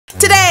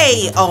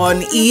Today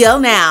on EL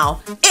Now,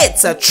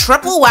 it's a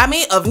triple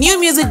whammy of new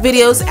music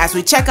videos as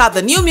we check out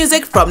the new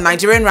music from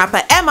Nigerian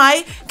rapper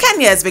MI,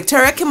 Kenya's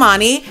Victoria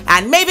Kimani,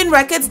 and Maven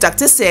Records'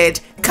 Dr.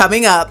 Sid.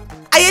 Coming up,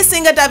 Aye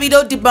singer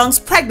Davido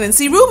debunks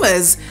pregnancy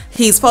rumors.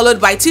 He's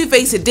followed by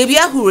TUFACE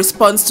who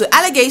responds to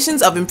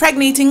allegations of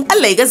impregnating a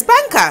Lagos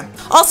banker.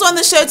 Also on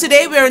the show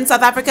today, we're in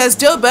South Africa's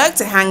Joburg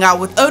to hang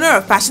out with owner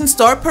of fashion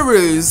store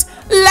Peruse.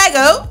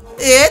 Lego,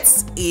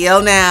 it's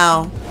EL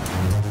Now.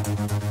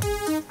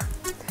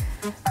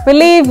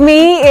 Believe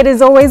me, it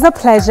is always a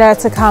pleasure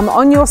to come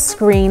on your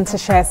screen to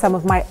share some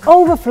of my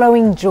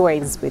overflowing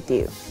joys with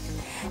you.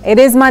 It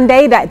is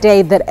Monday, that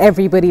day that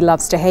everybody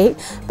loves to hate,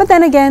 but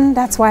then again,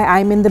 that's why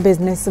I'm in the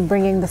business of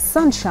bringing the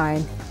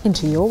sunshine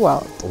into your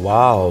world.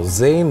 Wow,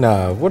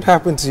 Zaina, what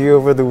happened to you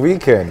over the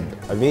weekend?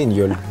 I mean,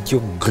 you're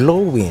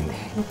glowing.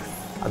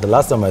 The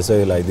last time I saw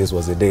you like this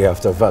was the day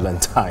after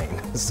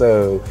Valentine.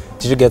 So,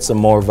 did you get some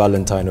more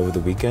Valentine over the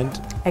weekend?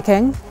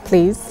 Okay,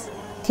 please,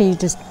 can you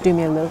just do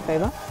me a little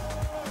favor?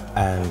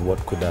 And what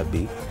could that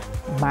be?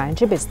 Mind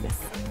your business.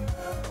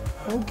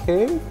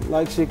 Okay,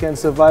 like she can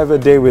survive a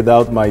day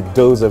without my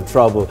dose of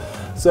trouble.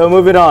 So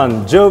moving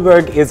on,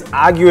 Joburg is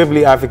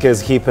arguably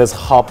Africa's hippest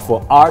hub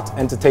for art,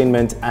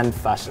 entertainment and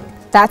fashion.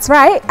 That's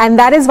right, and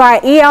that is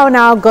why EL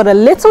Now got a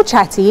little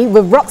chatty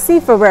with Roxy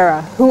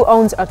Ferreira, who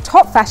owns a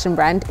top fashion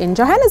brand in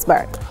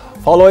Johannesburg.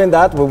 Following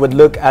that, we would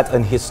look at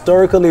an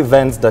historical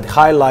event that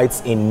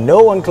highlights in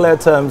no unclear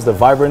terms the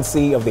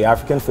vibrancy of the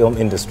African film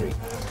industry.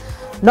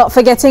 Not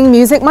forgetting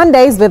Music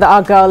Mondays with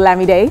our girl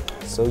Lamide.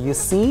 So you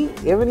see,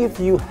 even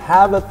if you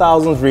have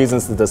 1,000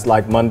 reasons to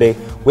dislike Monday,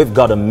 we've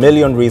got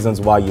 1,000,000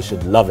 reasons why you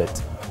should love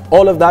it.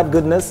 All of that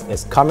goodness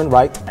is coming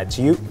right at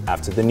you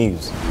after the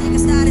news.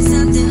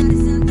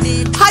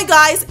 Hi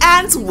guys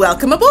and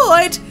welcome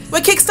aboard! We're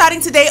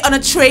kickstarting today on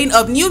a train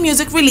of new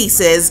music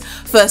releases.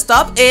 First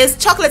up is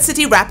Chocolate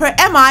City rapper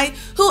MI,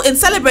 who in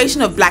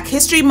celebration of Black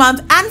History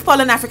Month and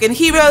fallen African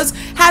heroes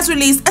has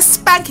released a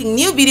spanking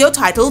new video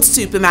titled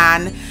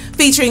Superman.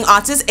 Featuring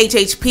artist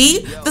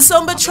HHP, the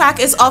somber track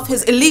is off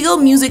his Illegal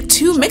Music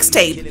 2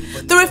 mixtape.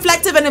 The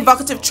reflective and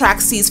evocative track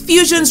sees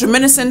fusions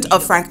reminiscent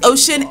of Frank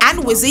Ocean and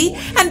Wizzy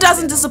and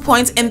doesn't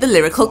disappoint in the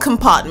lyrical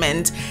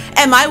compartment.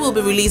 MI will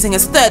be releasing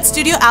his third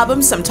studio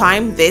album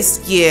sometime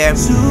this year.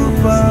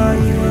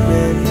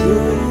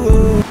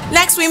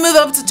 Next, we move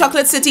over to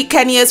Chocolate City,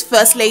 Kenya's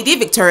First Lady,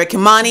 Victoria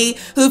Kimani,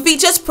 who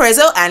features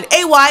Prezzo and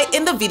AY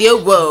in the video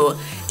Whoa.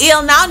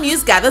 EL Now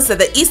News gathers that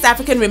the East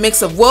African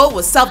remix of Whoa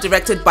was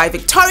self-directed by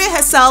Victoria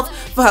herself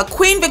for her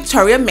Queen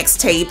Victoria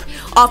mixtape.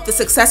 Off the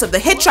success of the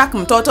hit track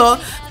Mtoto,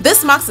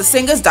 this marks the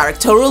singer's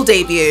directorial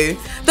debut.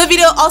 The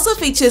video also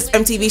features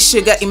MTV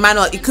Sugar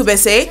Emmanuel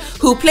Ikubese,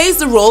 who plays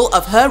the role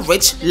of her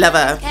rich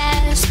lover.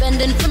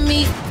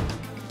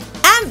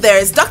 And there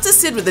is Dr.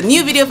 Sid with the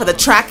new video for the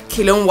track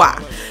Kilonwa.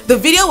 The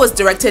video was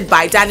directed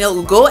by Daniel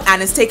Ugo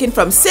and is taken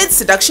from Sid's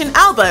Seduction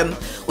album.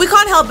 We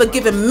can't help but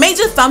give a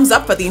major thumbs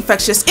up for the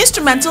infectious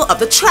instrumental of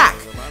the track.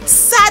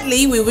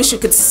 Sadly, we wish we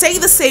could say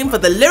the same for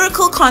the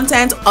lyrical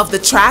content of the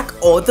track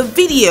or the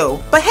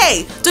video. But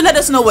hey, do let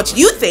us know what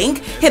you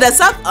think. Hit us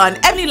up on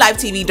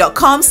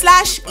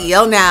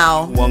ebonylivetv.com/EL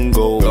Now. One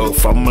go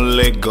from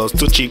Lagos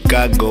to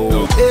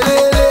Chicago.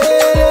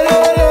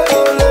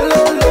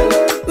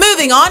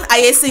 Moving on,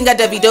 Aye singer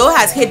Davido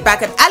has hit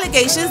back at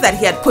allegations that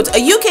he had put a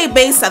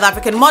UK-based South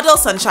African model,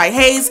 Sunshine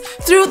Hayes,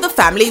 through the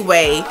family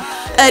way.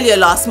 Earlier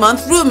last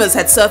month, rumors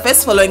had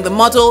surfaced following the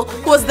model,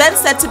 who was then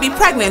said to be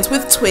pregnant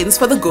with twins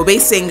for the Gobe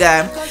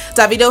singer.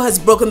 Davido has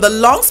broken the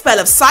long spell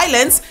of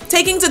silence,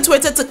 taking to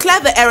Twitter to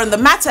clear the air on the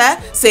matter,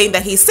 saying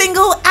that he's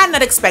single and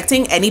not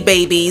expecting any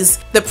babies.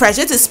 The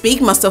pressure to speak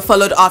must have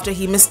followed after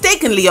he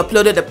mistakenly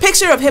uploaded a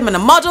picture of him and a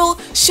model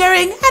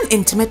sharing an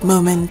intimate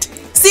moment.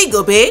 See,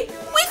 Gobe?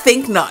 We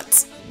think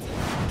not.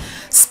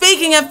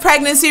 Speaking of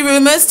pregnancy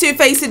rumors,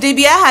 TUFACE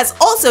has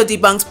also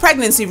debunked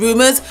pregnancy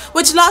rumors,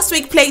 which last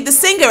week plagued the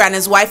singer and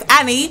his wife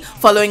Annie,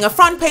 following a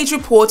front-page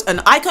report on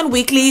Icon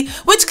Weekly,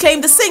 which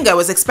claimed the singer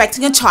was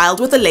expecting a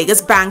child with a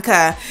Lagos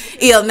banker.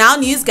 EL Now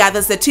News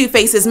gathers that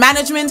TUFACE's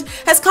management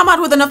has come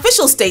out with an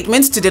official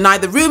statement to deny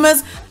the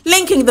rumors,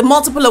 linking the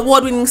multiple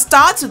award-winning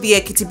star to the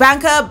Ekiti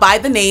banker by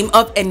the name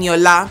of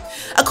Eniola.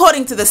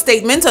 According to the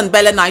statement on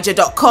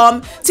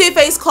BellaNiger.com,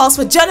 TUFACE calls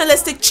for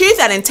journalistic truth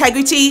and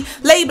integrity,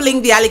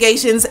 labeling the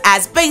allegations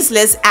as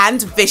baseless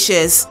and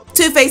vicious.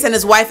 TUFACE and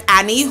his wife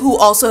Annie, who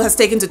also has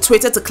taken to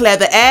Twitter to clear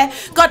the air,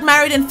 got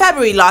married in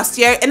February last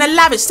year in a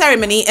lavish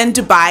ceremony in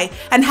Dubai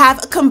and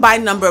have a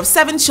combined number of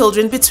 7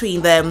 children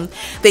between them.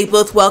 They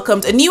both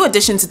welcomed a new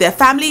addition to their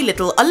family,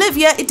 little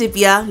Olivia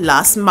Idibia,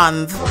 last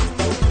month.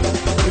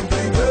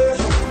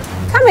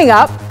 Coming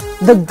up,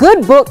 the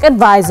good book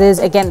advises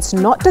against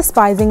not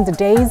despising the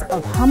days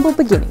of humble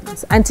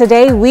beginnings. And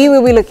today we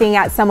will be looking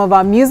at some of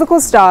our musical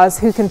stars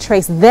who can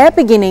trace their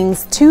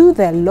beginnings to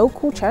their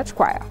local church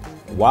choir.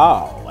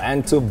 Wow,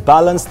 and to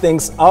balance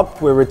things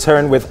up, we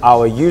return with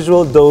our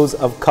usual dose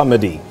of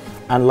comedy.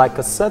 And like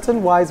a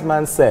certain wise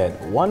man said,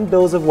 one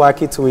dose of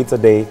wacky tweets a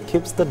day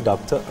keeps the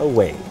doctor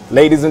away.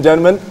 Ladies and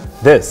gentlemen,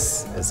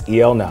 this is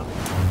EL Now.